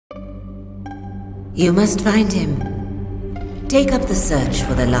You must find him. Take up the search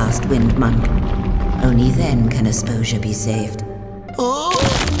for the last Wind Monk. Only then can Asposia be saved. Oh.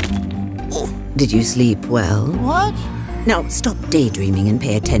 Did you sleep well? What? Now, stop daydreaming and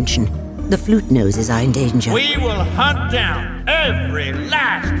pay attention. The flute noses are in danger. We will hunt down every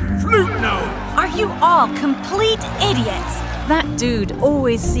last flute nose! Are you all complete idiots? That dude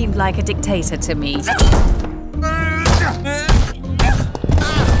always seemed like a dictator to me.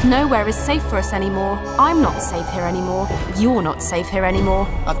 Nowhere is safe for us anymore. I'm not safe here anymore. You're not safe here anymore.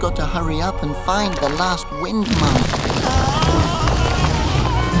 I've got to hurry up and find the last Wind Monk.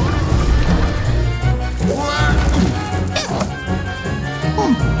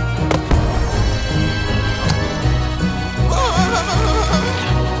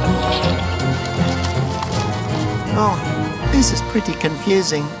 Oh, this is pretty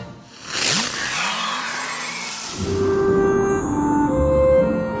confusing.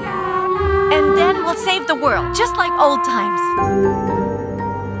 And then we'll save the world, just like old times.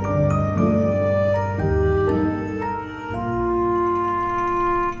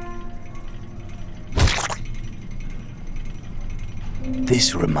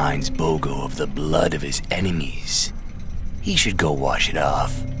 This reminds Bogo of the blood of his enemies. He should go wash it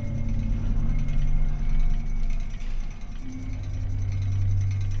off.